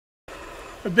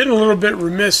I've been a little bit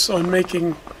remiss on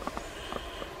making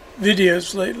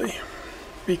videos lately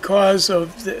because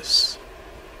of this.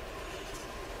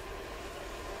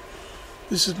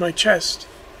 This is my chest.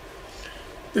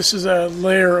 This is a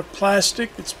layer of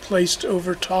plastic that's placed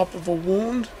over top of a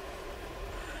wound.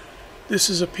 This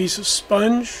is a piece of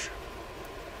sponge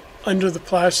under the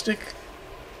plastic.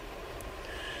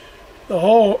 A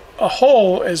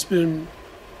hole has been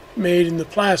made in the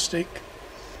plastic,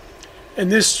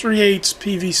 and this 3/8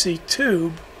 PVC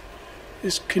tube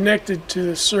is connected to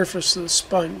the surface of the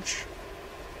sponge.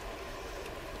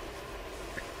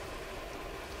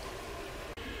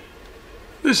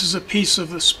 This is a piece of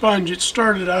the sponge. It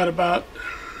started out about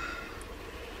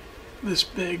this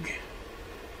big.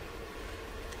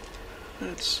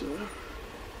 That's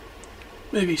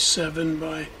maybe 7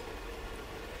 by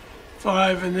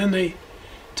 5, and then the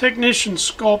technician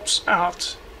sculpts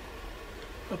out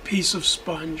a piece of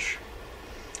sponge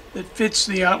that fits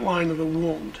the outline of the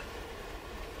wound.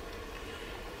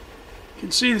 You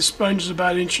can see the sponge is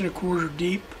about 1.25 inches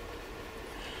deep.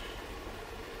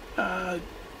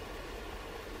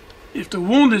 If the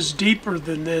wound is deeper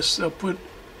than this, they'll put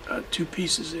 2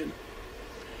 pieces in.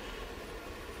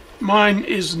 Mine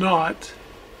is not,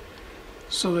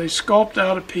 so they sculpt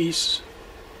out a piece,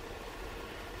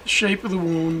 the shape of the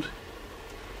wound.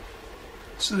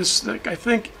 So this, I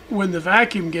think, when the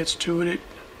vacuum gets to it, it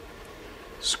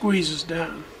squeezes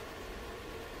down.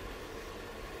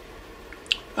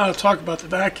 I'll talk about the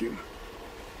vacuum.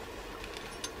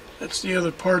 That's the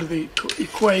other part of the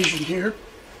equation here.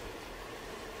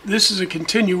 This is a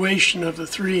continuation of the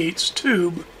 3/8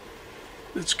 tube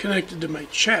that's connected to my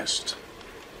chest.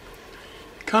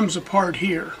 It comes apart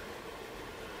here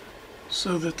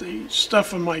so that the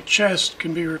stuff on my chest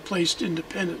can be replaced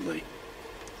independently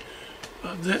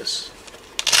of this.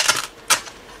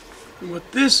 And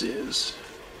what this is,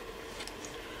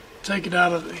 take it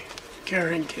out of the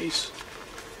carrying case.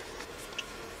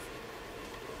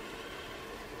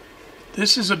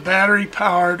 This is a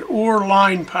battery-powered or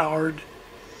line-powered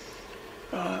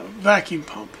vacuum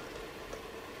pump.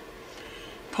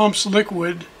 Pumps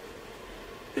liquid,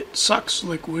 it sucks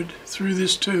liquid through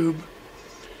this tube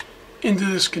into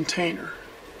this container.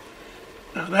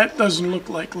 Now that doesn't look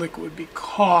like liquid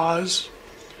because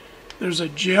there's a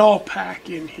gel pack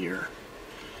in here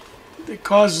that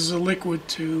causes the liquid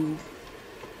to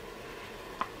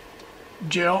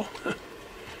gel.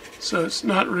 So it's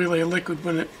not really a liquid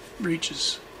when it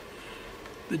reaches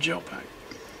the gel pack.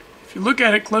 If you look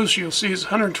at it closer, you'll see it's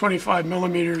 125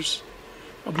 millimeters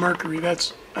of mercury.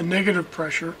 That's a negative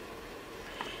pressure.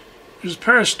 There's a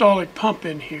peristaltic pump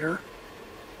in here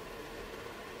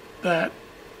that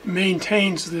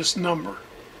maintains this number.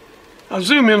 I'll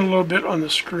zoom in a little bit on the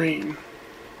screen.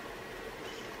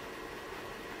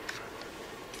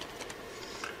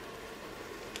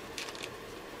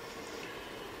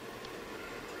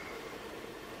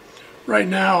 Right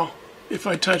now, if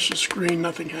I touch the screen,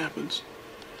 nothing happens.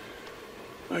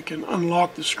 I can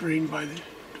unlock the screen by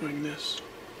doing this.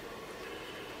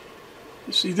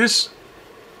 You see, this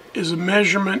is a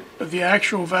measurement of the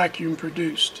actual vacuum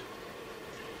produced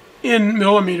in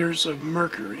millimeters of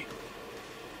mercury.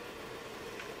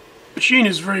 The machine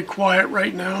is very quiet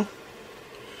right now.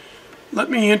 Let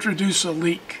me introduce a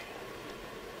leak.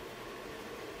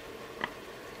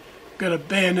 Got a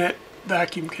bayonet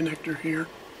vacuum connector here.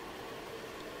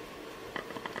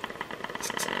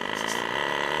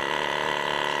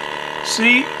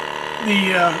 See,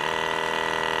 the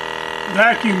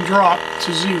vacuum dropped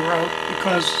to 0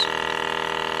 because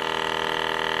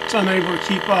it's unable to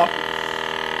keep up.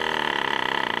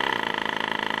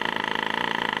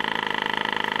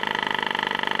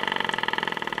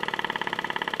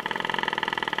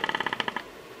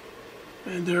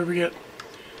 And there we get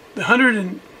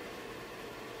the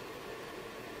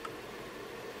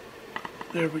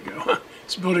there we go.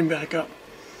 It's building back up.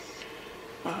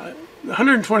 The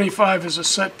 125 is a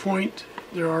set point.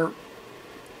 There are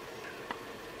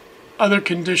other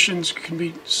conditions can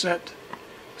be set.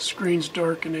 Screen's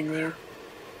darkening there.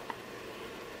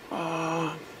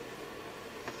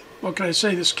 What can I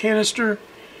say? This canister,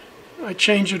 I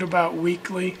change it about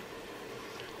weekly.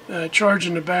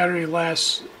 Charging the battery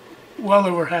lasts well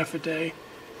over half a day.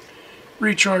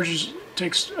 Recharges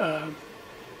takes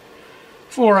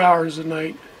 4 hours a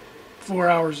night, 4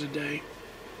 hours a day.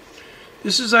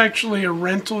 This is actually a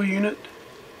rental unit.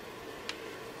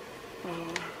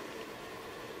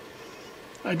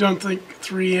 I don't think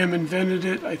 3M invented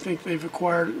it. I think they've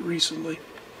acquired it recently.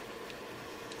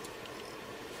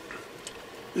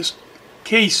 This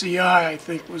KCI, I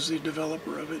think, was the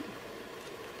developer of it.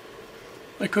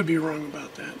 I could be wrong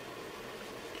about that.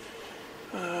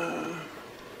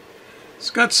 It's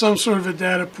got some sort of a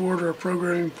data port or a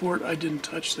programming port. I didn't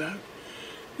touch that.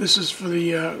 This is for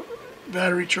the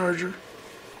battery charger.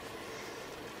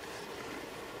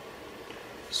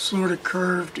 Sort of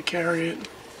curved to carry it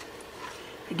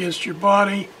against your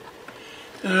body.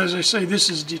 And as I say, this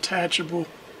is detachable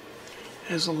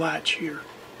as a latch here.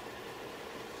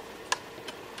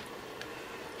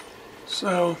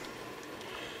 So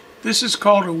this is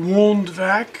called a wound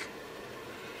vac.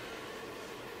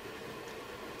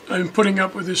 I've been putting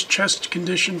up with this chest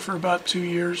condition for about 2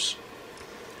 years.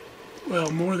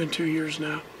 Well, more than 2 years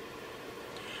now.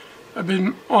 I've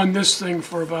been on this thing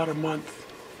for about a month.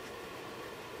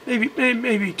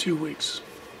 Maybe 2 weeks.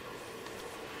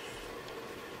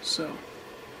 So,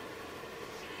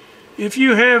 if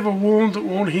you have a wound that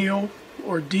won't heal,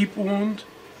 or a deep wound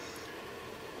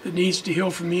that needs to heal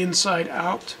from the inside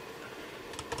out,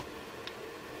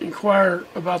 inquire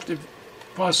about the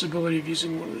possibility of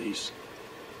using one of these.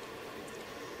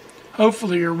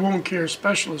 Hopefully your wound care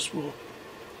specialist will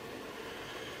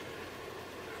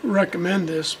recommend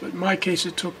this, but in my case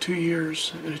it took 2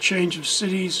 years and a change of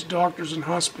cities, doctors, and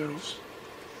hospitals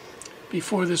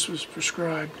before this was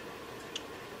prescribed.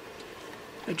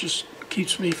 It just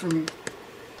keeps me from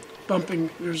bumping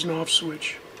there's an off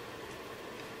switch.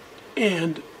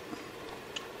 And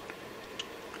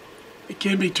it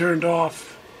can be turned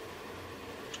off,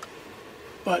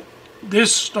 but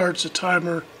this starts a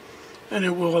timer and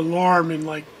it will alarm in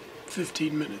like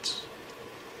 15 minutes.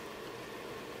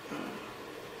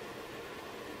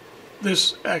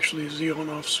 This actually is the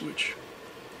on-off switch.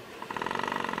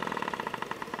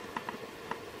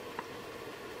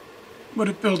 But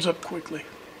it builds up quickly.